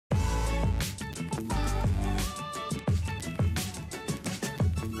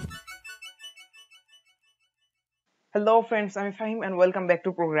Hello friends, আমি Fahim and welcome back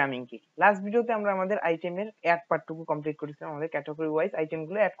to programming কি। Last ভিডিওতে আমরা আমাদের আইটেমের অ্যাড পার্টটুকু কমপ্লিট করেছিলাম, আমাদের ক্যাটাগরি ওয়াইজ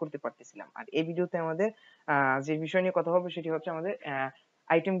আইটেমগুলো অ্যাড করতে পারতেছিলাম। আর এই ভিডিওতে আমাদের যে বিষয় নিয়ে কথা হবে সেটি হচ্ছে আমাদের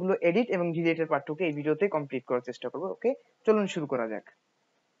আইটেমগুলো এডিট এবং ডিলিটের পার্টটুকু এই ভিডিওতে কমপ্লিট করার চেষ্টা করব। ওকে, চলুন শুরু করা যাক।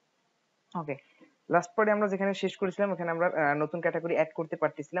 ওকে, লাস্ট পার্টে আমরা যেখানে শেষ করেছিলাম ওখানে আমরা নতুন ক্যাটাগরি অ্যাড করতে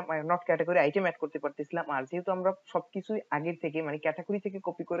পারতেছিলাম, নট ক্যাটাগরি আইটেম অ্যাড করতে পারতেছিলাম। আর যেহেতু আমরা সবকিছু আগের থেকে মানে ক্যাটাগরি থেকে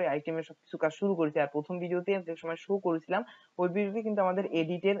কপি করে আইটেমের সবকিছু কাজ শুরু করেছি, আর প্রথম ভিডিওতে যে সময় শো করেছিলাম ওই ভিডিওতে কিন্তু আমাদের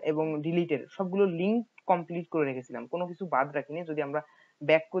এডিটের এবং ডিলিটের সবগুলো লিংক কমপ্লিট করে রেখেছিলাম, কোনো কিছু বাদ রাখিনি। যদি আমরা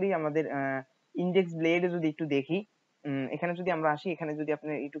ব্যাক করি আমাদের ইন্ডেক্স ব্লেডে যদি একটু দেখি, এখানে যদি আমরা আসি, এখানে যদি আপনি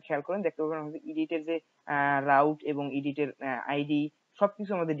একটু খেয়াল করেন দেখতে পাবেন আমাদের এডিটের যে রাউট এবং এডিটের আইডি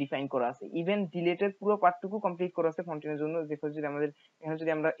সবকিছু আমাদের ডিফাইন করা আছে। ইভেন ডিলেটের পুরো পার্টটুকু কমপ্লিট করা আছে ফন্টেনের জন্য। দেখো যদি আমাদের এখানে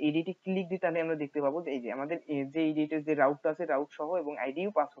যদি আমরা এডিটে ক্লিক দিই তাহলে আমরা দেখতে পাবো যে এই যে আমাদের যে এডিটের যে রাউটটা আছে রাউট সহ এবং আইডিও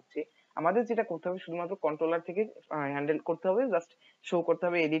পাস হচ্ছে। আমাদের যেটা করতে হবে শুধুমাত্র কন্ট্রোলার থেকে হ্যান্ডেল করতে হবে, জাস্ট শো করতে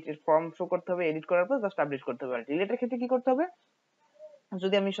হবে, এডিটের ফর্ম শো করতে হবে, এডিট করার পর জাস্ট আপডেট করতে হবে। আর ডিলেটের ক্ষেত্রে কি করতে হবে,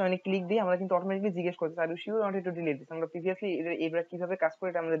 যদি আমি সরাসরি ক্লিক দিই আমরা কিন্তু অটোমেটিক্যালি জিজ্ঞেস করতে are you sure wanted to delete this. আমরা প্রিভিয়াসলি এবার কিভাবে কাজ করে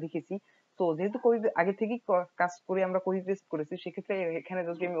এটা আমরা দেখেছি। তো যেহেতু আগে থেকেই কাজ করে আমরা কপি পেস্ট করেছি, সেক্ষেত্রে এখানে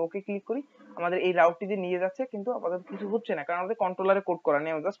যদি আমি ওকে ক্লিক করি আমাদের এই রাউটটি যে নিয়ে যাচ্ছে, কিন্তু আপাতত কিছু হচ্ছে না কারণ আমাদের কন্ট্রোলারে কোড করা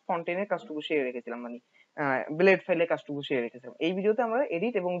নেই, আমরা জাস্ট ফন্টেনের কাজটুকু সেরে রেখেছিলাম, মানে ব্লেড ফাইলে কাজটুকু সেরে রেখেছিলাম। এই ভিডিওতে আমরা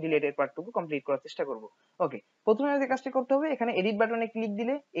এডিট এবং ডিলিট এর পার্টটুকু কমপ্লিট করার চেষ্টা করব। ওকে, প্রথমে যে কাজটি করতে হবে, এখানে এডিট বাটনে ক্লিক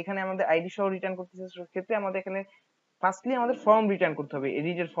দিলে এখানে আমাদের আইডি সহ রিটার্ন করতেছে, সেক্ষেত্রে আমাদের এখানে ফার্স্টলি আমাদের ফর্ম রিটার্ন করতে হবে,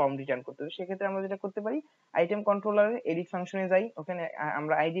 এডিটের ফর্ম রিটার্ন করতে হবে। সেক্ষেত্রে আমরা যেটা করতে পারি, আইটেম কন্ট্রোলারে এডিট ফাংশনে যাই, ওখানে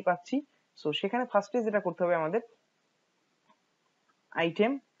আমরা আইডি পাচ্ছি। সো সেখানে ফার্স্টে যেটা করতে হবে আমাদের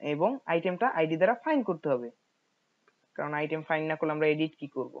আইটেম, এবং আইটেমটা আইডি দ্বারা ফাইন্ড করতে হবে, কারণ আইটেম ফাইন্ড না করলে আমরা এডিট কি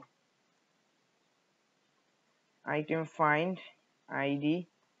করব। Item find ID.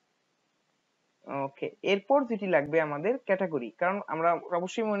 ওকে, এরপর যেটি লাগবে আমাদের ক্যাটাগরি, কারণ আমরা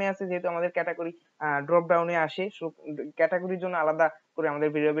অবশ্যই মনে আছে যেহেতু আমাদের ক্যাটাগরি ড্রপ ডাউনে আসে, সো ক্যাটাগরির জন্য আলাদা করে আমাদের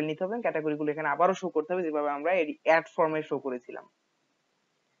ভেরিয়েবল নিতে হবে, ক্যাটাগরি গুলো এখানে আবারও শো করতে হবে যেভাবে আমরা অ্যাড ফর্মে শো করেছিলাম।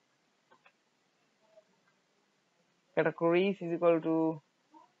 categories is equal to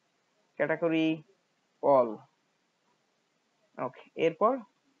category all. ওকে, এরপর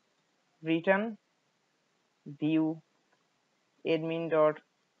return view admin dot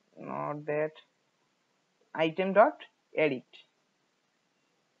not that item dot edit।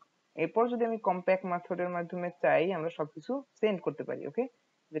 এরপর যদি আমি কম্প্যাক্ট মেথডের মাধ্যমে চাই আমরা সবকিছু সেন্ড করতে পারি। ওকে,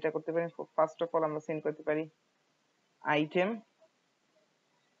 যেটা করতে পারি ফার্স্ট অফ অল আমরা সেন্ড করতে পারি item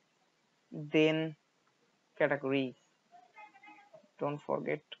then categories, don't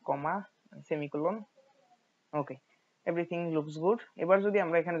forget comma semicolon। Okay, everything looks good. এবার যদি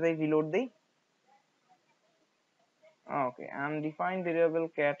আমরা এখানে যাই রিলোড দেই, ওকে, undefined variable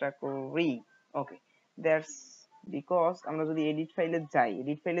category। Okay, that's because আমরা যদি এডিট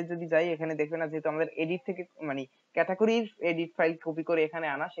ফাইলে যদি যাই এখানে দেখবেন না, যেহেতু আমাদের এডিট থেকে মানে ক্যাটাগরির এডিট ফাইল কপি করে এখানে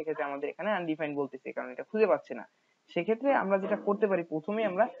আনা, সেক্ষেত্রে আমাদের এখানে আনডিফাইন্ড বলতেছে কারণ এটা খুঁজে পাচ্ছে না। সেক্ষেত্রে আমরা যেটা করতে পারি, প্রথমে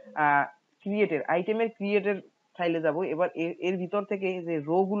আমরা ক্রিয়েটের আইটেমের ক্রিয়েটের ফাইলে যাব। এবার এর ভিতর থেকে যে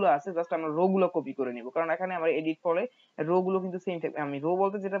রো গুলো আছে জাস্ট আমরা রো গুলো কপি করে নিব, কারণ এখানে আমরা এডিট ফলে রো গুলো কিন্তু সেম থাকবে। আমি রো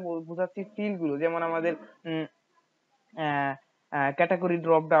বলতে যেটা বোঝাচ্ছি ফিল্ড গুলো, যেমন আমাদের ক্যাটাগরি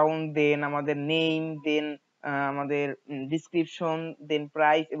ড্রপ ডাউন, দেন আমাদের নেম, দেন আমাদের ডিসক্রিপশন, দেন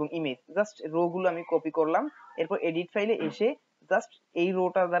প্রাইস এবং ইমেজ, জাস্ট রো গুলো আমি কপি করলাম। এরপর এডিট ফাইলে এসে জাস্ট এই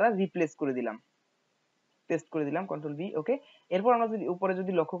রোটা দ্বারা রিপ্লেস করে দিলাম, পেস্ট করে দিলাম, কন্ট্রোল ভি। ওকে, এরপর আমরা যদি উপরে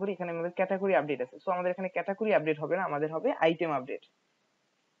যদি লক্ষ্য করি এখানে আমাদের ক্যাটাগরি আপডেট আছে, সো আমাদের এখানে ক্যাটাগরি আপডেট হবে না, আমাদের হবে আইটেম আপডেট।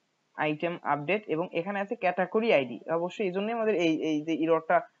 আইটেম আপডেট এবং এখানে আছে ক্যাটাগরি আইডি। অবশ্যই এই জন্যই আমাদের এই এই যে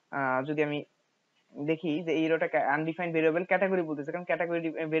এররটা যদি আমি দেখি যে এই এররটা আনডিফাইন্ড ভেরিয়েবল ক্যাটাগরি বলতেছে, কারণ ক্যাটাগরি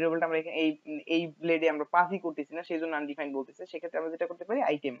ভেরিয়েবলটা আমরা এখানে এই এই ব্লেডে আমরা পাসই করতেছি না, সেই জন্য আনডিফাইন্ড বলতেছে। সেক্ষেত্রে আমরা যেটা করতে পারি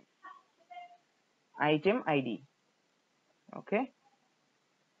আইটেম আইডি। ওকে,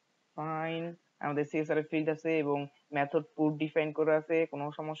 ফাইন, আমাদের সিএসআর এর ফিল্ড আছে এবং মেথড পুট ডিফাইন করা আছে, কোনো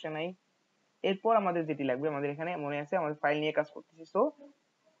সমস্যা নাই। এরপর আমাদের যেটি লাগবে, আমাদের এখানে মনে আছে আমাদের ফাইল নিয়ে কাজ করতেছি, so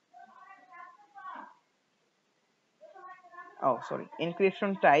sorry,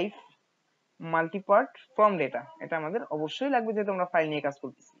 encryption type মাল্টিপার্ট from data, এটা আমাদের অবশ্যই লাগবে যেহেতু আমরা ফাইল নিয়ে কাজ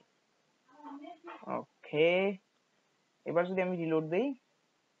করতেছি। ওকে, এবার যদি আমি রিলোড দেই,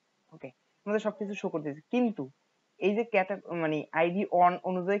 ওকে, আমাদের সবকিছু শো করতেছে, কিন্তু এই যে মানে আইডি অন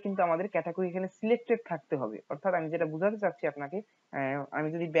অনুযায়ী কিন্তু আমাদের ক্যাটাগরি এখানে সিলেক্টেড থাকতে হবে। অর্থাৎ আমি যেটা বোঝাতে চাচ্ছি আপনাকে, আমি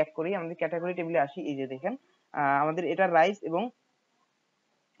যদি ব্যাক করি আমাদের ক্যাটাগরি টেবিলে আসি, এই যে দেখেন আমাদের এটা রাইস এবং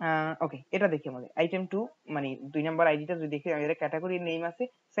ওকে, এটা দেখি আমাদের আইটেম 2 মানে 2 নাম্বার আইডিটা যদি দেখি আমাদের ক্যাটাগরি নেম আছে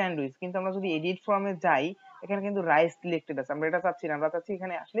স্যান্ডউইচ, কিন্তু আমরা যদি এডিট ফর্মে যাই এখানে কিন্তু রাইস সিলেক্টেড আছে, আমরা এটা চাচ্ছি না, আমরা চাচ্ছি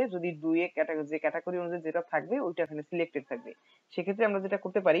এখানে আসলে যদি দুইয়ে ক্যাটাগরি, যে ক্যাটাগরি অনুযায়ী যেটা থাকবে ওইটা এখানে সিলেক্টেড থাকবে। সেক্ষেত্রে আমরা যেটা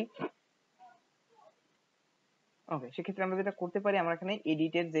করতে পারি, ওকে, সেক্ষেত্রে আমরা যেটা করতে পারি, আমরা এখানে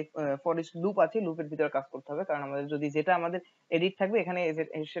এডিটের যে ফর লুপ আছে, লুপের ভিতরে কাজ করতে হবে, কারণ আমাদের যদি যেটা আমাদের এডিট থাকবে এখানে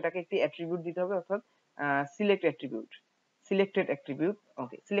সেটাকে একটি অ্যাট্রিবিউট দিতে হবে, অর্থাৎ সিলেক্ট অ্যাট্রিবিউট, সিলেক্টেড অ্যাট্রিবিউট।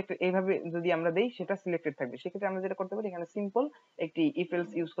 ওকে, সিলেক্টেড এইভাবে যদি আমরা দেই সেটা সিলেক্টেড থাকবে। সেক্ষেত্রে আমরা যেটা করতে পারি, এখানে সিম্পল একটি ইফ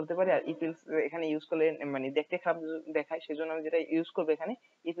এলস ইউজ করতে পারি। আর ইফ এলস এখানে ইউজ করলে মানে দেখতে খারাপ দেখায়, সেজন্য আমি যেটা ইউজ করবো এখানে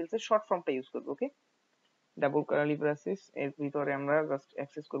ইফ এলস এর শর্ট ফর্মটা ইউজ করবো। ওকে, ডাবল কার্লি ব্রেসেস এর ভিতরে আমরা জাস্ট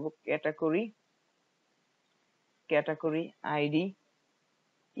অ্যাক্সেস করব category, category ID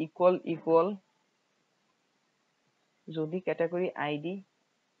equal equal, যদি ক্যাটাগরি আইডি,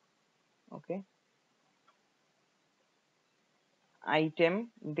 ওকে, আইটেম,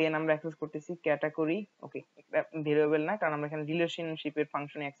 দেন আমরা অ্যাক্সেস করতেছি ক্যাটাগরি। ওকে, এটা ভেরিয়েবল না, কারণ আমরা এখানে রিলেশনশিপের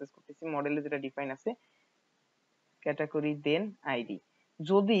ফাংশনে অ্যাক্সেস করতেছি, মডেলে যেটা ডিফাইন আছে ক্যাটাগরি দেন আইডি।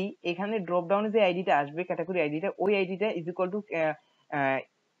 যদি এখানে ড্রপ ডাউনে যে আইডিটা আসবে, ক্যাটাগরি আইডিটা, ওই আইডিটা ইজ ইকুয়াল টু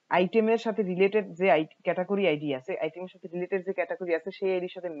আইটেমের সাথে রিলেটেড যে ক্যাটাগরি আইডি আছে, আইটেমের সাথে রিলেটেড যে ক্যাটাগরি আছে সেই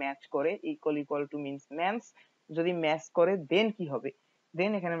আইডির সাথে ম্যাচ করে, equal equal to means match, যদি ম্যাচ করে দেন কি হবে,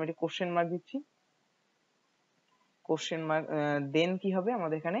 দেন এখানে আমি একটা কোশ্চেন মার্ক দিচ্ছি, কোশ্চেন মার্ক, দেন কি হবে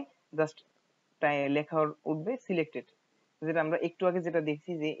আমাদের এখানে জাস্ট লেখা উঠবে সিলেক্টেড, যেটা আমরা একটু আগে যেটা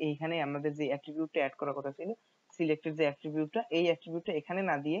দেখছি যে এইখানে আমাদের যে অ্যাট্রিবিউটটা অ্যাড করার কথা ছিল, সিলেক্টেড যে অ্যাট্রিবিউটটা, এই অ্যাট্রিবিউটটা এখানে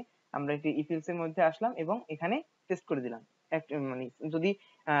না দিয়ে আমরা একটি ইফেলস এর মধ্যে আসলাম এবং এখানে টেস্ট করে দিলাম। মানে যদি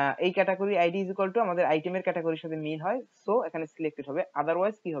এই category ID is equal to আমাদের আইটেমের ক্যাটাগরির সাথে মিল হয়, সো এখানে সিলেক্টেড হবে,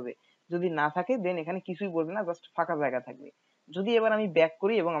 আদারওয়াইজ কি হবে, যদি না থাকে দেন এখানে কিছুই বলবে না, জাস্ট ফাঁকা জায়গা থাকবে। যদি এবার আমি ব্যাক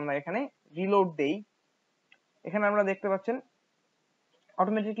করি এবং আমরা এখানে রিলোড দেই, এখানে আমরা দেখতে পাচ্ছেন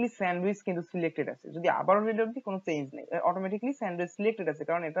অটোমেটিকলি স্যান্ডউইচ কিন্তু সিলেক্টেড আছে। যদি আবারও রিলোড দিই কোনো চেঞ্জ নেই, অটোমেটিকলি স্যান্ডউইচ সিলেক্টেড আছে,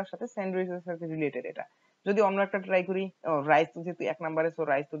 কারণ এটার সাথে স্যান্ডউইচের সাথে রিলেটেড এটা। যদি অন্য একটা ট্রাই করি, রাইস তো যেহেতু এক নম্বরে, সো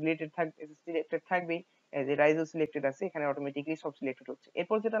রাইস তো রিলেটেড থাকবে, সিলেক্টেড থাকবেই, যে রাইসও সিলেক্টেড আছে, এখানে অটোমেটিকলি সব সিলেক্টেড হচ্ছে।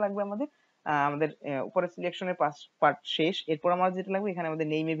 এরপর যেটা লাগবে আমাদের, আমাদের উপরে সিলেকশনের পার্ট শেষ, এরপর আমার যেটা লাগবে এখানে আমাদের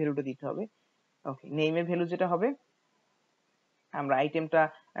নেইমের ভ্যালুটা দিতে হবে। ওকে, নেইমের ভ্যালু যেটা হবে, আমরা আইটেমটা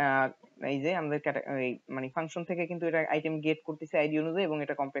এই যে আমাদের মানে ফাংশন থেকে কিন্তু এটা আইটেম গেট করতেছি আইডি অনুযায়ী, এবং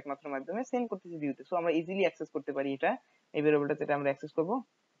এটা কম্প্যাক্ট মাত্রার মাধ্যমে সেন্ড করতেছি ভিউতে, সো আমরা ইজিলি অ্যাক্সেস করতে পারি এটা, এই ভেরিয়েবলটা যেটা আমরা অ্যাক্সেস করব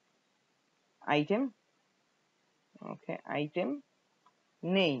আইটেম। ওকে, আইটেম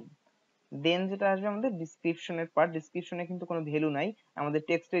নেম, দেন যেটা আসবে আমাদের ডেসক্রিপশনের পার্ট, ডেসক্রিপশনে কিন্তু কোনো ভ্যালু নাই, আমাদের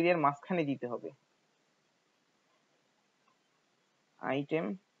টেক্সট এরিয়ার মাঝখানে দিতে হবে আইটেম।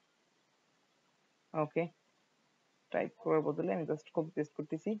 ওকে, টাইপ করার বদলে আমি জাস্ট কপি পেস্ট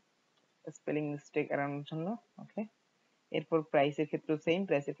করতেছি স্পেলিং মিস্টেক এড়ানোর জন্য। ওকে, এরপর প্রাইসের ক্ষেত্রে সেম,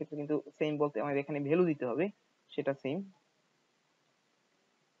 প্রাইসের ক্ষেত্রে কিন্তু সেম বলতে আমাদের এখানে ভ্যালু দিতে হবে, সেটা সেম।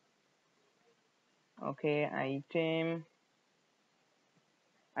 ওকে, আইটেম,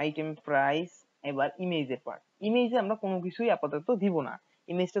 আইটেম প্রাইস। এবার ইমেজের পার্ট, ইমেজে আমরা কোনো কিছুই আপাতত দিব না,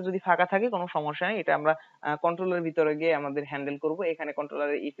 ইমেজটা যদি ফাঁকা থাকে কোনো সমস্যা নেই, এটা আমরা কন্ট্রোলের ভিতরে গিয়ে আমাদের হ্যান্ডেল করব, এখানে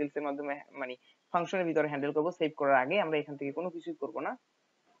কন্ট্রোলারের ইফ এলস এর মাধ্যমে মানে ফাংশনের ভিতরে হ্যান্ডেল করব, সেভ করার আগে আমরা এখান থেকে কোনো কিছুই করব না।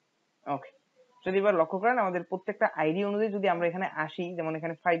 ওকে, যদি এবার লক্ষ্য করেন আমাদের প্রত্যেকটা আইডি অনুযায়ী যদি আমরা এখানে আসি, যেমন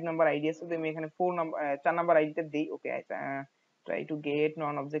এখানে 5 নাম্বার আইডি আছে, যদি আমি এখানে 4 নাম্বার 4 নাম্বার আইডিতে দেই, ওকে, try to get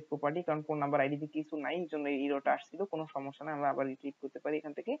non object property, কারণ 4 নাম্বার আইডিতে কিছু নাই, এই জন্য এই এররটা আসছিল, কোনো সমস্যা না, আমরা আবার রিট্রিভ করতে পারি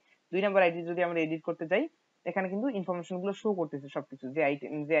এখান থেকে। 2 নাম্বার আইডি যদি আমরা এডিট করতে যাই, এখানে কিন্তু ইনফরমেশন গুলো শো করতেছে, সবকিছু যে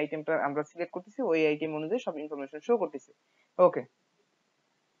আইটেমটা আমরা সিলেক্ট করতেছি ওই আইটেম অনুযায়ী সব ইনফরমেশন শো করতেছে। ওকে,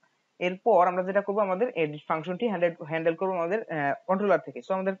 এরপর আমরা যেটা করব, আমাদের এডিট ফাংশনটি হ্যান্ডেল করব আমাদের কন্ট্রোলার থেকে।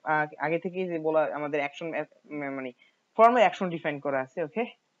 সো আমাদের আগে থেকে যে বলা আমাদের অ্যাকশন মানে ফর্মে অ্যাকশন ডিফাইন করা আছে। ওকে,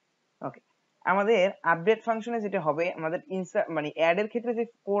 ওকে, আমাদের আপডেট ফাংশনে যেটা হবে, আমাদের ইনসার্ট মানে অ্যাড এর ক্ষেত্রে যে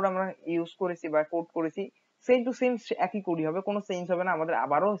কোড আমরা ইউজ করেছি বা কোড করেছি, সেম টু সেম একই কোডই হবে, কোনো চেঞ্জ হবে না। আমাদের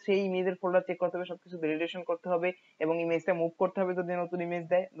আবারও সেই ইমেজের ফোল্ডার চেক করতে হবে, সবকিছু ভ্যালিডেশন করতে হবে এবং ইমেজটা মুভ করতে হবে যদি নতুন ইমেজ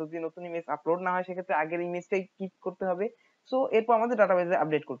দেয়, যদি নতুন ইমেজ আপলোড না হয় সেক্ষেত্রে আগের ইমেজটাই কিপ করতে হবে। সো এরপর আমাদের ডাটাবেজে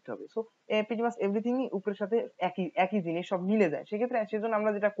আপডেট করতে হবে। সো প্রিটি মাচ এভরিথিং উপরের সাথে একই একই জিনিস সব মিলে যায়। সেক্ষেত্রে সেজন্য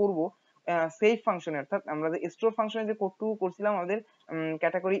আমরা যেটা করব, সেভ ফাংশনে, অর্থাৎ আমরা যে স্টোর ফাংশনে যে কোডটুকু করছিলাম আমাদের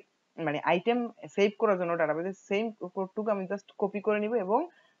ক্যাটাগরি মানে আইটেম সেভ করার জন্য ডাটাবেসে, সেম কোডটুকু আমি জাস্ট কপি করে নিব এবং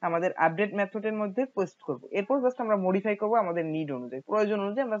আমাদের আপডেট মেথডের মধ্যে পেস্ট করব। এরপর জাস্ট আমরা মডিফাই করব আমাদের নিড অনুযায়ী, প্রয়োজন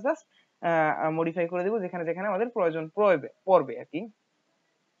অনুযায়ী আমরা জাস্ট মডিফাই করে দেব যেখানে যেখানে আমাদের প্রয়োজন পড়বে আর কি।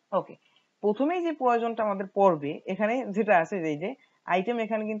 ওকে, প্রথমেই যে প্রয়োজনটা আমাদের পড়বে এখানে যেটা আছে, যে আইটেম,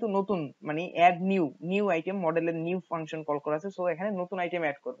 এখানে কিন্তু নতুন মানে অ্যাড নিউ আইটেম মডেলের নিউ ফাংশন কল করা আছে, সো এখানে নতুন আইটেম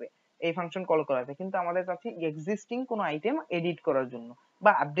অ্যাড করবে, এই ফাংশন কল করা আছে, কিন্তু আমাদের কাছে এক্সিস্টিং কোনো আইটেম এডিট করার জন্য।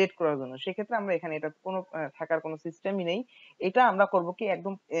 বা আপডেট করার জন্য, সেক্ষেত্রে আমরা এখানে এটা কোনো থাকার কোনো সিস্টেমই নেই। এটা আমরা করব কি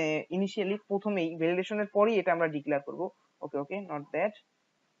একদম ইনিশিয়ালি প্রথমেই ভ্যালিডেশনের পরেই এটা আমরা ডিক্লেয়ার করব। ওকে ওকে, নট দ্যাট,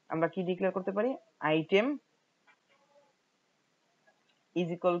 আমরা কি ডিক্লেয়ার করতে পারি, আইটেম ইজ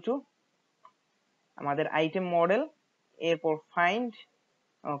ইকুয়াল টু আমাদের আইটেম মডেল, এরপর ফাইন্ড।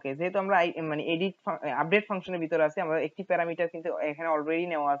 ওকে, যেহেতু আমরা মানে এডিট আপডেট ফাংশনের ভিতরে আছে, আমরা একটি প্যারামিটার কিন্তু এখানে অলরেডি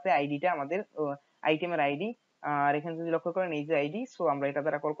নেওয়া আছে, আইডিটা আমাদের আইটেমের আইডি। আর এখানে যদি লক্ষ্য করেন এই যে আইডি, সো আমরা এটা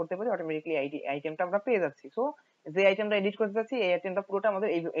দ্বারা কল করতে পারি, অটোমেটিক্যালি আইটেমটা আমরা পেয়ে যাচ্ছি। সো যে আইটেমটা এডিট করতে যাচ্ছি এই আইটেমটা পুরোটা আমাদের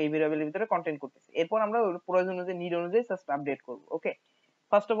এই ভেরিয়েবলের ভিতরে কন্টেন্ট করতেছে। এরপর আমরা প্রয়োজন অনুযায়ী নিড অনুযায়ী জাস্ট আপডেট করব। ওকে,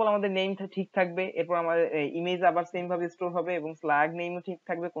 ফার্স্ট অফ অল আমাদের নেম ঠিক থাকবে, এরপর আমাদের ইমেজ আবার সেম ভাবে স্টোর হবে এবং স্ল্যাগ নেমও ঠিক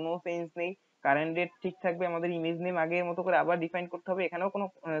থাকবে, কোনো চেঞ্জ নেই। কারেন্ট ডেট ঠিক থাকবে, আমাদের ইমেজ নেম আগের মতো করে আবার ডিফাইন করতে হবে, এখানেও কোনো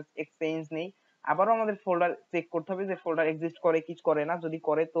চেঞ্জ নেই। আবারও আমাদের ফোল্ডার চেক করতে হবে যে ফোল্ডার এক্সিস্ট করে কি করে না, যদি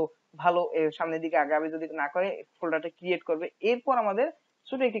করে তো ভালো, সামনের দিকে আগাবে, যদি না করে ফোল্ডারটা ক্রিয়েট করবে। এরপর আমাদের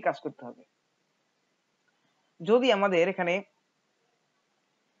ছোট একটি কাজ করতে হবে, যদি আমাদের এখানে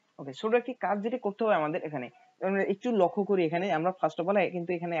ওকে ছোট একটি কাজ যেটা করতে হবে আমাদের এখানে, আমরা একটু লক্ষ্য করি, এখানে আমরা ফার্স্ট অফ অল কিন্তু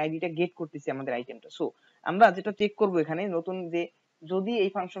এখানে আইডিটা গেট করতেছি আমাদের আইটেমটা। সো আমরা যেটা চেক করব এখানে নতুন যে, যদি এই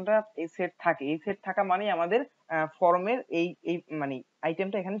ফাংশনটা এই সেট থাকে, এই সেট থাকা মানে আমাদের ফর্মের এই এই মানে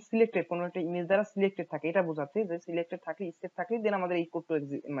আইটেমটা এখানে সিলেক্টেড, কোনো একটা ইমেজ দ্বারা সিলেক্টেড থাকে, এটা বোঝাচ্ছে যে সিলেক্টেড থাকে, সেট থাকে, দেন আমাদের এই কোডটা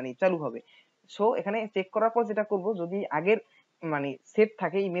মানে চালু হবে। সো এখানে চেক করার পর যেটা করব, যদি আগের মানে সেট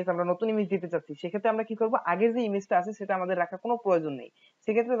থাকে ইমেজ, আমরা নতুন ইমেজ দিতে চাচ্ছি, সেক্ষেত্রে আমরা কি করব, আগের যে ইমেজটা আছে সেটা আমাদের রাখার কোনো প্রয়োজন নেই।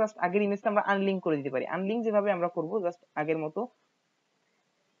 সেক্ষেত্রে জাস্ট আগের ইমেজটা আমরা আনলিঙ্ক করে দিতে পারি। আনলিঙ্ক যেভাবে আমরা করব, জাস্ট আগের মতো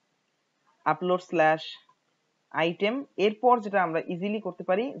আপলোড স্ল্যাশ আইটেম, এরপর যেটা আমরা ইজিলি করতে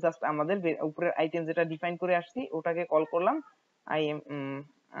পারি, জাস্ট আমাদের উপরের আইটেম যেটা ডিফাইন করে আসছি ওটাকে কল করলাম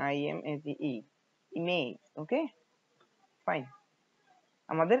IMAGE ইমেজ। ওকে ফাইন,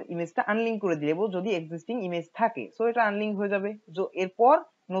 আমাদের ইমেজটা আনলিঙ্ক করে দিব যদি এক্সিস্টিং ইমেজ থাকে, সো এটা আনলিঙ্ক হয়ে যাবে। এরপর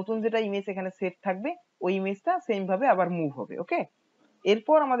নতুন যেটা ইমেজ এখানে সেট থাকবে ওই ইমেজটা সেম ভাবে আবার মুভ হবে। ওকে,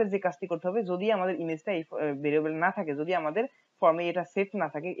 এরপর আমাদের যে কাজটি করতে হবে, যদি আমাদের ইমেজটা এই ভেরিয়েবল না থাকে, যদি আমাদের ফর্মে এটা সেট না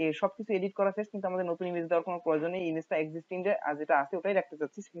থাকে, এই সবকিছু এডিট করা শেষ কিন্তু আমাদের নতুন ইমেজ দেওয়ার কোনো প্রয়োজন নেই, ইমেজটা এক্সিস্টিং যেটা আছে ওটাই রাখতে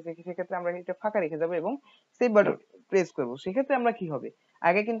চাচ্ছি, সেক্ষেত্রে আমরা এটা ফাঁকা রেখে যাবো এবং সেভ বাটন প্রেস করব। সেক্ষেত্রে আমরা কি হবে,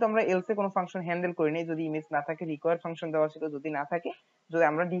 আগে কিন্তু আমরা এলসে কোনো ফাংশন হ্যান্ডেল করি নাই, যদি ইমেজ না থাকে রিকোয়ার ফাংশন দেওয়া ছিল, যদি না থাকে, যদি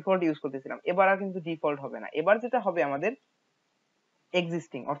আমরা ডিফল্ট ইউজ করতেছিলাম। এবার আর কিন্তু ডিফল্ট হবে না, এবার যেটা হবে আমাদের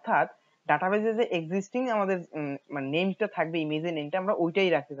এক্সিস্টিং, অর্থাৎ ডাটাবেজে যে এক্সিস্টিং আমাদের মানে নেমটা থাকবে, ইমেজের নেমটা আমরা ওইটাই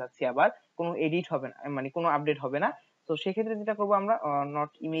রাখতে চাচ্ছি, আবার কোনো এডিট হবে না, মানে কোনো আপডেট হবে না। তো সেক্ষেত্রে যেটা করব আমরা,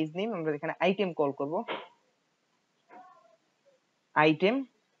 নট ইমেজ নেম, আমরা এখানে আইটেম কল করব, আইটেম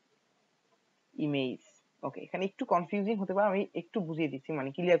ইমেজ। ওকে, এখানে একটু কনফিউজিং হতে পারে, আমি একটু বুঝিয়ে দিচ্ছি, মানে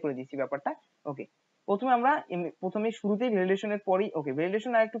ক্লিয়ার করে দিচ্ছি ব্যাপারটা। ওকে, প্রথমে আমরা প্রথমে শুরুতেই ভ্যালিডেশনের পরেই, ওকে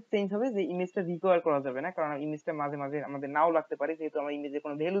ভ্যালিডেশন আর একটু চেঞ্জ হবে যে ইমেজটা রিকোয়ার করা যাবে না, কারণ ইমেজটা মাঝে মাঝে আমাদের নাও লাগতে পারে, যেহেতু আমরা ইমেজে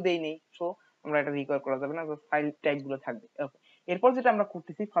কোনো ভ্যালু দেই নেই, সো আমরা এটা রিকোয়ার করা যাবে না, ফাইল টাইপ গুলো থাকবে। ওকে, এরপর যেটা আমরা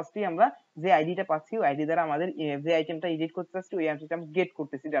করতেছি, ফার্স্টেই আমরা যে আইডিটা পাচ্ছি ওই আইডি দ্বারা আমাদের যে আইটেমটা এডিট করতে চাচ্ছি ওই আইটেমটা আমরা গেট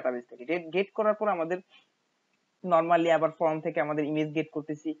করতেছি ডাটাবেস থেকে। গেট করার পর আমাদের নরমালি আবার ফর্ম থেকে আমাদের ইমেজ গেট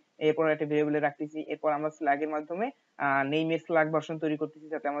করতেছি, এরপর একটা ভেরিয়েবলে রাখতেছি, এরপর আমরা স্ল্যাগের মাধ্যমে নেমের স্ল্যাগ ভার্সন তৈরি করতেছি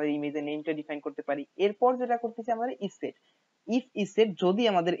যাতে আমাদের ইমেজের নেমটা ডিফাইন করতে পারি। এরপর যেটা করতেছি আমাদের if set, if is set, যদি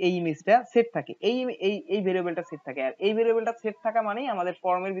আমাদের এই ইমেজটা সেট থাকে, এই এই এই ভেরিয়েবলটা সেট থাকে, আর এই ভেরিয়েবলটা সেট থাকা মানেই আমাদের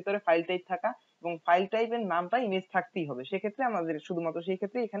ফর্মের ভিতরে ফাইল টাইপ থাকা, এবং ফাইল টাইপের নামটা ইমেজ থাকতেই হবে। সেক্ষেত্রে আমাদের শুধুমাত্র সেই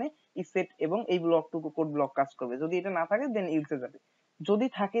ক্ষেত্রে এখানে ইফ সেট এবং এই ব্লকটুকু কোড ব্লক কাজ করবে, যদি এটা না থাকে দেন ইলসে যাবে, যদি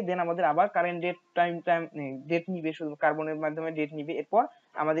থাকে দেন আমাদের আবার current date time time date নিবে, শুধু কার্বনের মাধ্যমে ডেট নিবে, এরপর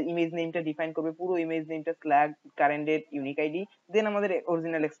আমাদের ইমেজ নেমটা ডিফাইন করবে, পুরো ইমেজ নেমটা slug current date unique ID, দেন আমাদের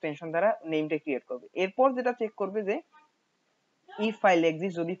অরিজিনাল এক্সটেনশন দ্বারা নেমটা ক্রিয়েট করবে। এরপর যেটা চেক করবে যে ইফ ফাইল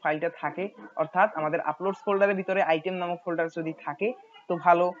এক্সিস্ট, যদি ফাইলটা থাকে, অর্থাৎ আমাদের আপলোডস ফোল্ডারের ভিতরে আইটেম নামক ফোল্ডার যদি থাকে তো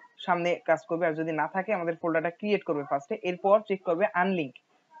ভালো, সামনে কাজ করবে, আর যদি না থাকে আমাদের ফোল্ডারটা ক্রিয়েট করবে ফার্স্টে। এরপর চেক করবে আনলিঙ্ক,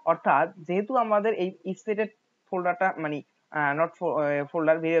 অর্থাৎ যেহেতু আমাদের এই ইফ সেটেড ফোল্ডারটা মানে not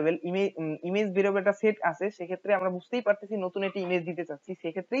folder variable image ভেরিয়েবলটা set আছে, সেক্ষেত্রে আমরা বুঝতেই পারতেছি নতুন একটি ইমেজ দিতে চাচ্ছি,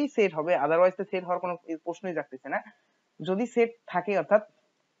 সেক্ষেত্রেই সেট হবে, আদারওয়াইজ তো সেট হওয়ার কোনো প্রশ্নই জাগতেছে না। যদি সেট থাকে অর্থাৎ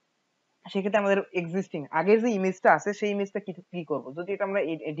সেক্ষেত্রে আমাদের এক্সিস্টিং আগের যে ইমেজটা আছে সেই ইমেজটা কি করব, যদি এটা আমরা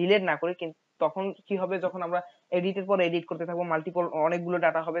ডিলিট না করি, তখন কি হবে, যখন আমরা এডিটের পর এডিট করতে থাকবো, মাল্টিপল অনেকগুলো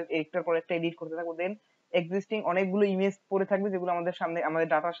ডাটা হবে, একটার পর একটা এডিট করতে থাকবো, দেন এক্সিস্টিং অনেকগুলো ইমেজ পড়ে থাকবে যেগুলো আমাদের সামনে আমাদের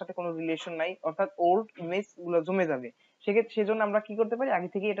ডাটার সাথে কোনো রিলেশন নাই, অর্থাৎ ওল্ড ইমেজ গুলো জমে যাবে। সেক্ষেত্রে সেজন্য আমরা কি করতে পারি, আগে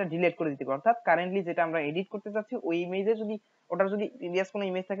থেকে এটা ডিলিট করে দিতে পারি, অর্থাৎ কারেন্টলি যেটা আমরা এডিট করতে চাচ্ছি ওই ইমেজে যদি ওটার যদি প্রিভিয়াস কোনো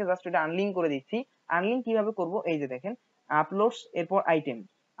ইমেজ থাকে জাস্ট এটা আনলিঙ্ক করে দিচ্ছি। আনলিঙ্ক কিভাবে করব, এই যে দেখেন আপলোডস, এরপর আইটেম,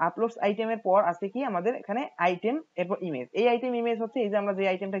 আপলোডস আইটেমের পর আছে কি আমাদের এখানে আইটেম, এরপর ইমেজ। এই আইটেম ইমেজ হচ্ছে এই যে আমরা যে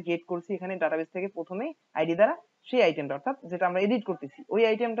আইটেমটা গেট করছি এখানে ডাটাবেস থেকে প্রথমেই আইডি দ্বারা, সেই আইটেমটা অর্থাৎ যেটা আমরা এডিট করতেছি ওই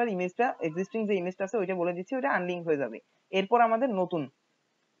আইটেমটার ইমেজটা, এক্সিস্টিং যে ইমেজটা আছে ওইটা বলে দিচ্ছি, ওইটা আনলিঙ্ক হয়ে যাবে। এরপর আমাদের নতুন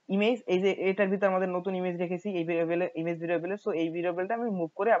ইমেজ, এই যে এটার ভিতর আমাদের নতুন ইমেজ রেখেছি এই ভেরিয়েবলে, ইমেজ ভেরিয়েবলে, সো এই ভেরিয়েবলটা আমি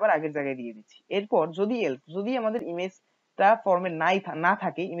মুভ করে আবার আগের জায়গায় দিয়ে দিচ্ছি। এরপর যদি এলস, যদি আমাদের ইমেজটা ফর্মে না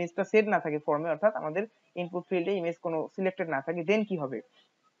থাকে, ইমেজটা সেট না থাকে ফর্মে, অর্থাৎ আমাদের ইনপুট ফিল্ডে ইমেজ কোনো সিলেক্টেড না থাকে, দেন কি হবে,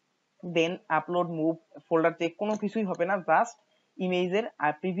 দেন আপলোড, মুভ, ফোল্ডার চেক কোনো কিছুই হবে না, জাস্ট ইমেজের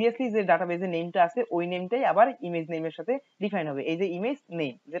আর প্রিভিয়াসলি যে ডাটাবেজের নেমটা আছে ওই নেমটাই আবার ইমেজ নেমের সাথে ডিফাইন হবে। এই যে ইমেজ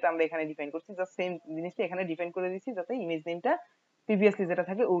নেম যেটা আমরা এখানে ডিফাইন করছি, জাস্ট সেম জিনিসটা এখানে ডিফাইন করে দিচ্ছি, যাতে ইমেজ নেমটা প্রিভিয়াসলি যেটা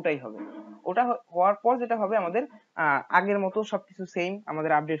থাকে ওটাই হবে। ওটা হওয়ার পর যেটা হবে আমাদের আগের মতো সবকিছু সেম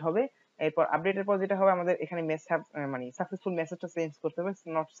আমাদের আপডেট হবে। এরপর আপডেটের পর যেটা হবে আমাদের এখানে মেসেজ, মানে সাকসেসফুল মেসেজটা চেঞ্জ করতে হবে,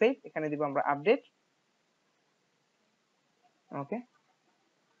 নট সেভ, এখানে দিব আমরা আপডেট। ওকে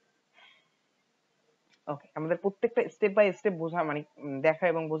ওকে, আমাদের প্রত্যেকটা স্টেপ বাই স্টেপ বোঝা মানে দেখা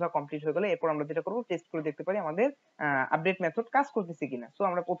এবং বোঝা কমপ্লিট হয়ে গেলে এরপর আমরা যেটা করব, টেস্ট করে দেখতে পারি আমাদের আপডেট মেথড কাজ করতেছে কিনা। সো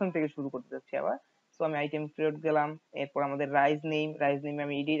আমরা প্রথম থেকে শুরু করতে যাচ্ছি আবার। সো আমি আইটেম ক্রিয়েট গেলাম, এরপর আমাদের রাইজ নেমে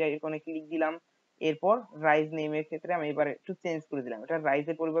আমি এডিট আইকনে ক্লিক দিলাম। এরপর রাইজ নেমের ক্ষেত্রে আমি এবারে একটু চেঞ্জ করে দিলাম, এটা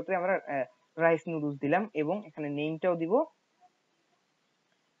রাইজের পরিবর্তে আমরা রাইস নুডলস দিলাম, এবং এখানে নেমটাও দিব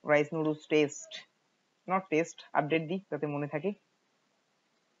rice noodles test, not test, update দিই যাতে মনে থাকে,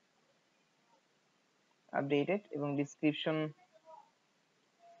 আপডেটেড, এবং ডিসক্রিপশন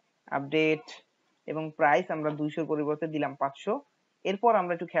আপডেট, এবং প্রাইস আমরা 200 পরিবর্তে দিলাম 500। এরপর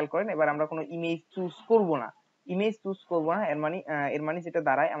আমরা একটু খেয়াল করেন, এবার আমরা কোনো ইমেজ চুজ করব না, ইমেজ চুজ করব না, এর মানে যেটা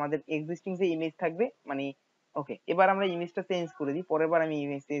দাঁড়ায় আমাদের এক্সিস্টিং যে ইমেজ থাকবে মানে, ওকে এবার আমরা ইমেজটা চেঞ্জ করে দিই, পরের বার আমি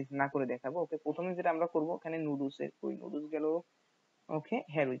ইমেজ চেঞ্জ না করে দেখাবো। ওকে, প্রথমে যেটা আমরা করব এখানে নুডলস এর, ওই নুডলস গেল, ওকে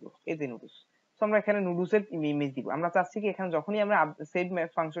হিয়ার উই গো, এই যে নুডলস। সো আমরা এখানে নুডলস এর ইমেজ দিব, আমরা চাচ্ছি কি এখানে যখনই আমরা সেভ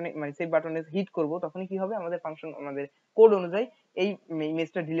ফাংশনে মানে সেভ বাটনে হিট করব তখনই কি হবে, আমাদের ফাংশন আমাদের কোড অনুযায়ী এই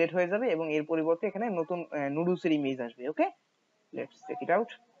ইমেজটা ডিলিট হয়ে যাবে এবং এর পরিবর্তে এখানে নতুন নুডলস এর ইমেজ আসবে। ওকে, let's check it out,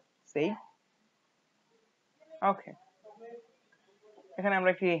 save. ওকে, এখানে আমরা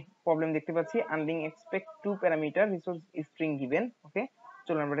একটি প্রবলেম দেখতে পাচ্ছি, আনলিং expect to parameter resource string given. ওকে,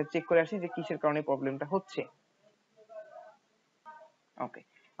 চলুন আমরা এটা চেক করে আসি যে কিসের কারণে প্রবলেমটা হচ্ছে। ওকে,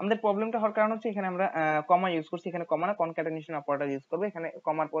 আমাদের প্রবলেমটা হওয়ার কারণ হচ্ছে এখানে আমরা কমা ইউজ করছি, এখানে কমা না কনক্যাটেনেশন অপারেটর ইউজ করব, এখানে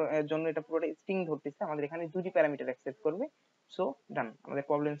কমার জন্য এটা পুরোটা স্ট্রিং ধরতেছে, আমাদের এখানে দুটি প্যারামিটার অ্যাকসেপ্ট করবে। সো ডান, আমাদের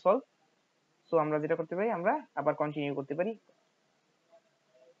প্রবলেম সলভ। সো আমরা যেটা করতে পারি, আমরা আবার কন্টিনিউ করতে পারি।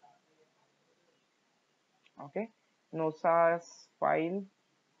 ওকে, no search file,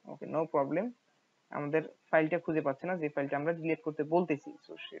 okay no problem, আমাদের ফাইলটা খুঁজে পাচ্ছে না যে ফাইলটা আমরা ডিলিট করতে বলতেছি।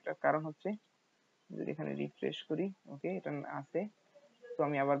 সো সেটার কারণ হচ্ছে যদি এখানে রিফ্রেশ করি, ওকে এটা আছে। তো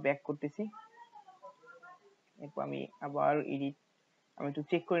আমি আবার ব্যাক করতেছি, এরপর আমি আবার এডিট, আমি একটু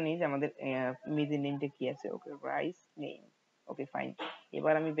চেক করে নিই যে আমাদের ইমেজের নেমটা কি আছে। ওকে, রাইস নেম, ওকে ফাইন।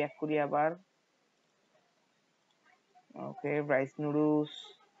 এবার আমি ব্যাক করি আবার, ওকে রাইস নুডলস,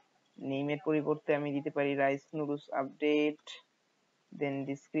 নেমের পরিবর্তে আমি দিতে পারি রাইস নুডলস আপডেট, দেন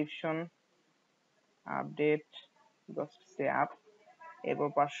ডিসক্রিপশন আপডেট, জাস্ট সে আপ, এরপর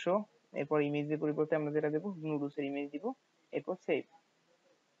 500, এরপর ইমেজের পরিবর্তে আমরা যেটা দেবো নুডলস এর ইমেজ দিব, এরপর সেভ।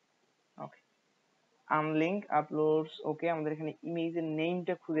 ওকে, আনলিঙ্ক আপলোডস, ওকে আমাদের এখানে ইমেজের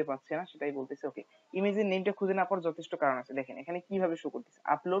নেমটা খুঁজে পাচ্ছে না সেটাই বলতেছে। ওকে, ইমেজের নেমটা খুঁজে না পাওয়ার যথেষ্ট কারণ আছে, দেখেন এখানে কিভাবে শো করতেছে,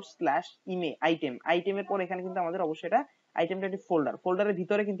 আপলোড স্ল্যাশ আইটেম, আইটেমের পর এখানে কিন্তু আমাদের অবশ্যই এটা আইটেমটা একটি ফোল্ডার, ফোল্ডারের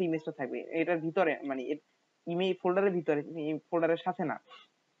ভিতরে কিন্তু ইমেজটা থাকবে, এটার ভিতরে মানে ইমেজ ফোল্ডারের ভিতরে, ফোল্ডারের সাথে না।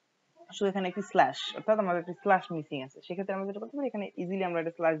 সো এখানে একটি স্ল্যাশ, অর্থাৎ আমাদের একটি স্ল্যাশ মিসিং আছে, সেক্ষেত্রে আমরা যেটা করতে পারি এখানে ইজিলি আমরা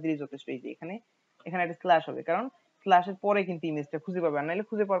একটা স্ল্যাশ দিলে যথেষ্ট, এই যে এখানে এখানে একটা স্ল্যাশ হবে, কারণ স্ল্যাশের পরে কিন্তু ইমেজটা খুঁজে পাবে, আর নাহলে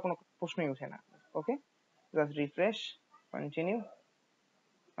খুঁজে পাওয়ার কোনো প্রশ্নই ওঠে না। ওকে, just refresh, continue.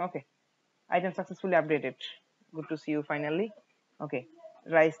 Okay, item successfully updated, good to see you finally. Okay,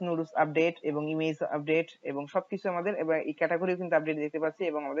 rice noodles update এবং ইমেজ আপডেট এবং সবকিছু আমাদের এবার এই ক্যাটাগরিও কিন্তু আপডেট দেখতে পাচ্ছি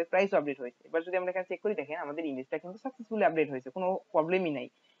এবং আমাদের প্রাইসও আপডেট হয়েছে। এবার যদি আমরা এখানে চেক করি, দেখেন আমাদের ইমেজটা কিন্তু সাকসেসফুলি আপডেট হয়েছে, কোনো প্রবলেমই নাই।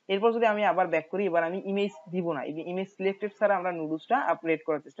 এরপর যদি আমি আবার ব্যাক করি, এবার আমি ইমেজ দিব না, ইমেজ সিলেক্টেড ছাড়া আমরা নুডলসটা আপডেট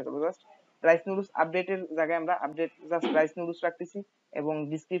করার চেষ্টা করবো, জাস্ট রাইস নুডলস আপডেটের জায়গায় আমরা আপডেট জাস্ট রাইস নুডলস রাখতেছি এবং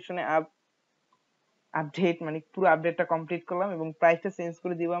ডিসক্রিপশনে আপডেট মানে পুরো আপডেটটা কমপ্লিট করলাম এবং প্রাইসটা চেঞ্জ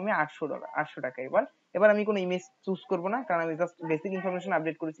করে দিব আমি $800, $800। এবার এবার আমি কোনো ইমেজ চুজ করব না, কারণ আমি জাস্ট বেসিক ইনফরমেশন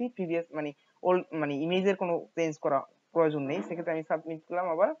আপডেট করেছি, প্রিভিয়াস মানে ওল্ড মানে ইমেজের কোনো চেঞ্জ করা প্রয়োজন নেই, সেক্ষেত্রে আমি সাবমিট করলাম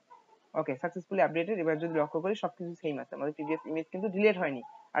আবার। ওকে, সাকসেসফুলি আপডেটেড। এবার যদি লক্ষ্য করি সবকিছু সেম আছে, আমাদের প্রিভিয়াস ইমেজ কিন্তু ডিলিট হয়নি,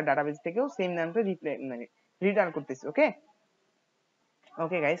 আর ডাটাবেস থেকেও সেম নামটা রিপ্লাই মানে রিটার্ন করতেছি। ওকে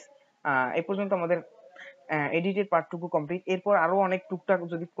ওকে গাইস, এই পর্যন্ত আমাদের এডিটের পার্টটুকু কমপ্লিট। এরপর আরো অনেক টুকটাক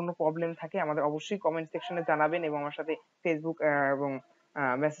যদি কোনো প্রবলেম থাকে আমাদের অবশ্যই কমেন্ট সেকশনে জানাবেন এবং আমার সাথে ফেসবুক এবং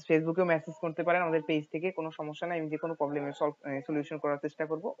মেসেজ, ফেসবুকেও মেসেজ করতে পারেন আমাদের পেজ থেকে, কোনো সমস্যা নাই, আমি যে কোনো প্রবলেমের সলিউশন করার চেষ্টা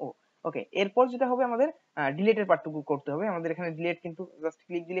করব। ওকে, এরপর যেটা হবে আমাদের ডিলিটের পার্টটুকু করতে হবে। আমাদের এখানে ডিলিট কিন্তু জাস্ট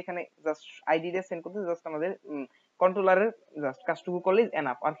ক্লিক দিলে এখানে জাস্ট আইডি দিয়ে সেন্ড করতে, জাস্ট আমাদের কন্ট্রোলারের জাস্ট কাজটুকু করলেই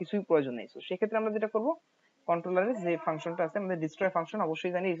এনাফ, আর কিছুই প্রয়োজন নেই। তো সেক্ষেত্রে আমরা যেটা করব, কন্ট্রোলারের যে ফাংশনটা আছে আমাদের ডিস্ট্রয় ফাংশন,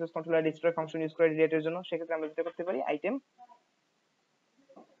 অবশ্যই জানি resource controller destroy function use করে ডিলিটের জন্য। সেক্ষেত্রে আমরা যেটা করতে পারি, আইটেম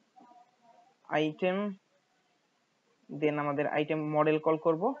দেন আমাদের আইটেম মডেল কল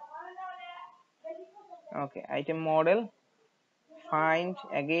করব। ওকে, আইটেম মডেল ফাইন্ড,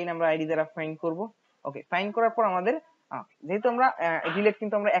 এগেইন আমরা আইডি দ্বারা ফাইন্ড করব। ওকে, ফাইন্ড করার পর আমাদের যেহেতু আমরা ডিলিট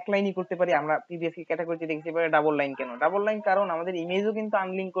কিন্তু আমরা এক লাইনই করতে পারি, আমরা প্রিভিয়াসলি ক্যাটাগরিতে দেখেছি, এবারে ডাবল লাইন কেন? ডাবল লাইন কারণ আমাদের ইমেজও কিন্তু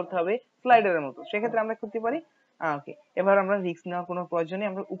আনলিঙ্ক করতে হবে স্লাইডারের মতো। সেক্ষেত্রে আমরা করতে পারি ওকে, এবার আমরা রিস্ক নেওয়ার কোনো প্রয়োজন নেই,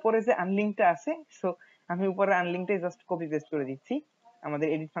 আমরা উপরে যে আনলিঙ্কটা আছে, সো আমি উপরে আনলিঙ্কটাই জাস্ট কপি পেস্ট করে দিচ্ছি। আমাদের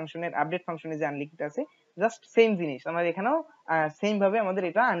এডিট ফাংশনের আপডেট ফাংশনে যে আনলিঙ্কটা আছে, জাস্ট সেম জিনিস আমাদের এখানেও সেম ভাবে আমাদের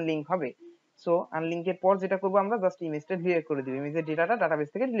এটা আনলিঙ্ক হবে। সো আনলিঙ্কের পর যেটা করব, আমরা জাস্ট ইমেজটা ডিলিট করে দিব, ইমেজের ডেটাটা ডাটাবেস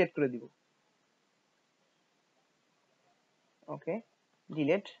থেকে ডিলিট করে দিব। ওকে,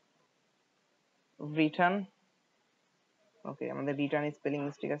 ডিলিট, রিটার্ন। ওকে, আমাদের রিটার্ন স্পেলিং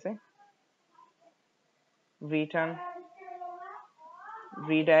মিস্টেক আছে, রিটার্ন,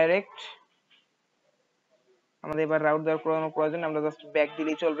 রিডাইরেক্ট। আমাদের এবার রাউট দেওয়ার কোনো প্রয়োজন, আমরা জাস্ট ব্যাক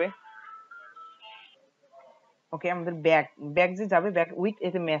দিলেই চলবে। ওকে, আমাদের ব্যাক ব্যাক যে যাবে, ব্যাক উইথ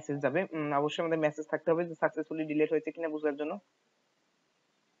এতে মেসেজ যাবে, অবশ্যই আমাদের মেসেজ থাকতে হবে যে সাকসেসফুলি ডিলিট হয়েছে কিনা বোঝার জন্য।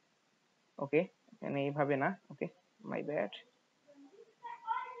 ওকে, এখানে এইভাবে না, ওকে, my bad.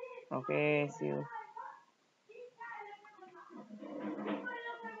 Okay, C you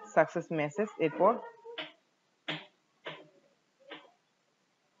success message, এরপর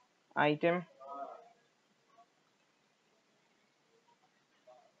আইটেম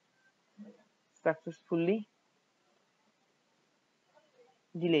সাকসেসফুলি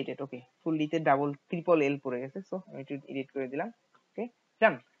ডিলিটেড। ওকে, ফুললিতে ডাবল ট্রিপল এল পড়ে গেছে, সো আমি একটু এডিট করে দিলাম। ওকে,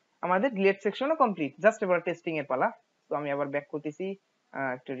 ডান, আমাদের ডিলিট সেকশনও কমপ্লিট, জাস্ট এবার টেস্টিং এর পালা। তো আমি আবার ব্যাক করতেছি,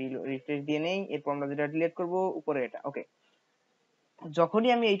 একটা রিফ্রেশ দিয়ে নেই। এরপর আমরা যেটা ডিলিট করব উপরে এটা। ওকে, যখনই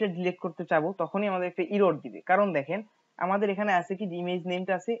আমি এইটা ডিলিট করতে চাবো তখনই আমাদের একটা এরর দিবে, কারণ দেখেন আমাদের এখানে আছে কি, ইমেজ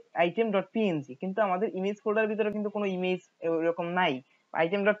নেমটা আছে item.png, কিন্তু আমাদের ইমেজ ফোল্ডার ভিতরে কিন্তু কোনো ইমেজ এরকম নাই,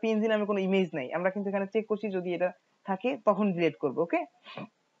 item.png নামে কোনো ইমেজ নাই। আমরা কিন্তু এখানে চেক করছি, যদি এটা থাকে তখন ডিলিট করব। ওকে,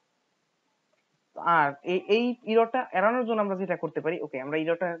 আর এই এররটা এড়ানোর জন্য আমরা যেটা করতে পারি, ওকে, আমরা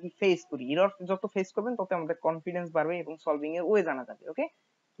এররটা ফেস করি, এরর যত ফেস করবেন তত আমাদের কনফিডেন্স বাড়বে এবং সলভিং এর ওয়ে জানা যাবে। ওকে,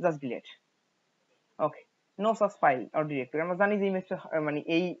 just delete. Okay, no such file or directory, আমরা জানি যে ইমেজটা মানে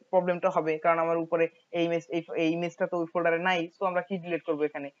এই প্রবলেমটা হবে, কারণ আমার উপরে এই ইমেজ, এই ইমেজটা তো ওই ফোল্ডারে নাই, সো আমরা কি ডিলিট করব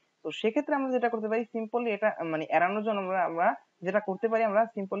এখানে? তো সেক্ষেত্রে আমরা যেটা করতে পারি, সিম্পলি এটা মানে এড়ানোর জন্য আমরা যেটা করতে পারি, আমরা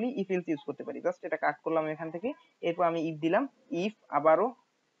সিম্পলি ইফ এলস ইউজ করতে পারি। জাস্ট এটা কাট করলাম এখান থেকে, এরপর আমি ইফ দিলাম, ইফ আবারও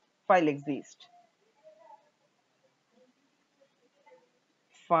file exist,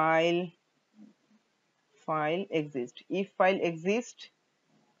 file exist, if file exist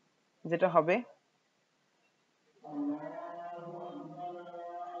যেটা হবে,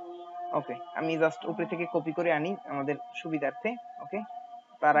 ওকে, আমি জাস্ট উপরে থেকে কপি করে আনি আমাদের সুবিধার্থে। ওকে,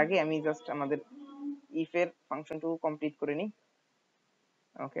 তার আগে আমি জাস্ট আমাদের ইফ এর ফাংশনটুকু কমপ্লিট করে নিই।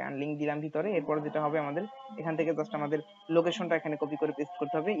 ওকে, আনলিঙ্ক দিলাম ভিতরে। এরপর যেটা হবে, আমাদের এখান থেকে জাস্ট আমাদের লোকেশনটা এখানে কপি করে পেস্ট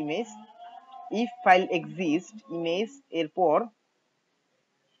করতে হবে, image, if file exist image, এরপর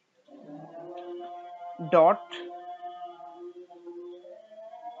ডট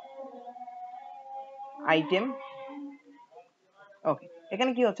আইটেম। ওকে,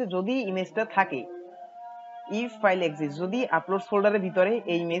 এখানে কি হচ্ছে, যদি ইমেজটা থাকে, ইফ ফাইল এক্সিস্ট, যদি আপলোডস ফোল্ডারের ভিতরে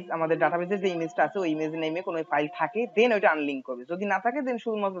এই ইমেজ, আমাদের ডাটাবেসে যে ইমেজটা আছে ওই ইমেজ নেমে কোনো ফাইল থাকে, দেন ওইটা আনলিঙ্ক করবে, যদি না থাকে দেন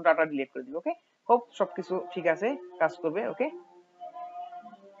শুধুমাত্র ডাটা ডিলিট করে দিবে। ওকে, হোপ সবকিছু ঠিক আছে, কাজ করবে। ওকে,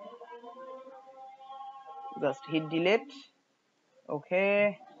 just hit delete. Okay,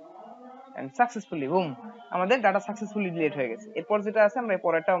 and successfully broom, আমাদের ডাটা সাকসেসফুলি ডিলিট হয়ে গেছে। এরপর যেটা আছে, আমরা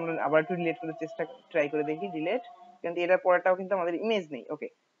পরেরটা আমরা আবার একটু ডিলিট করার চেষ্টা ট্রাই করে দেখি, ডিলিট, কিন্তু এটার পরেরটাও কিন্তু আমাদের ইমেজ নেই। ওকে,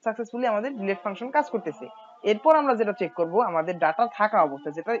 সাকসেসফুলি আমাদের ডিলিট ফাংশন কাজ করতেছে। এরপর আমরা যেটা চেক করব, আমাদের ডাটা থাকা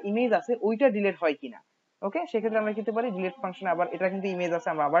অবস্থায় যেটা ইমেজ আছে ওইটা ডিলিট হয় কিনা। ওকে, সেক্ষেত্রে আমরা করতে পারি ডিলিট ফাংশন, আবার এটা কিন্তু ইমেজ আছে,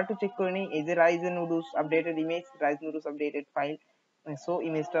 আমরা আবার একটু চেক করে নিই, এই যে rise noodles updated image, rise noodles updated file, so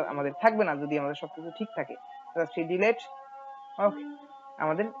ইমেজটা আমাদের থাকবে না যদি আমাদের সবকিছু ঠিক থাকে। Just delete. ওকে,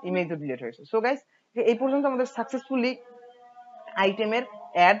 আমাদের ইমেজও ডিলিট হয়েছে। সো গাইস, এই পর্যন্ত আমাদের সাকসেসফুলি আইটেমের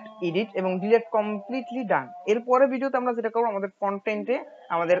অ্যাড, এডিট এবং ডিলিট কমপ্লিটলি ডান। এরপরে ভিডিওতে আমরা যেটা করব, আমাদের কন্টেন্টে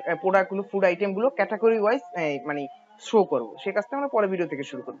আমাদের প্রোডাক্টগুলো, ফুড আইটেমগুলো ক্যাটাগরি ওয়াইজ মানে শো করব, সেই কাজটা আমরা পরে ভিডিও থেকে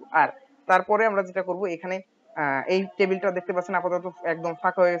শুরু করব। আর তারপরে আমরা যেটা করব, এখানে এই টেবিলটা দেখতে পাচ্ছেন আপাতত একদম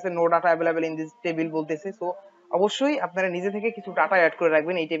ফাঁকা হয়ে গেছে, no data available in this table বলতেছে। সো অবশ্যই আপনারা নিজে থেকে কিছু ডাটা অ্যাড করে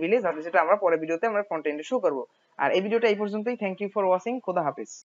রাখবেন এই টেবিলে, যাতে সেটা আমরা পরের ভিডিওতে আমরা ফ্রন্ট এন্ডে শো করবো। আর এই ভিডিওটা এই পর্যন্তই। Thank you for watching. খোদা হাফেজ।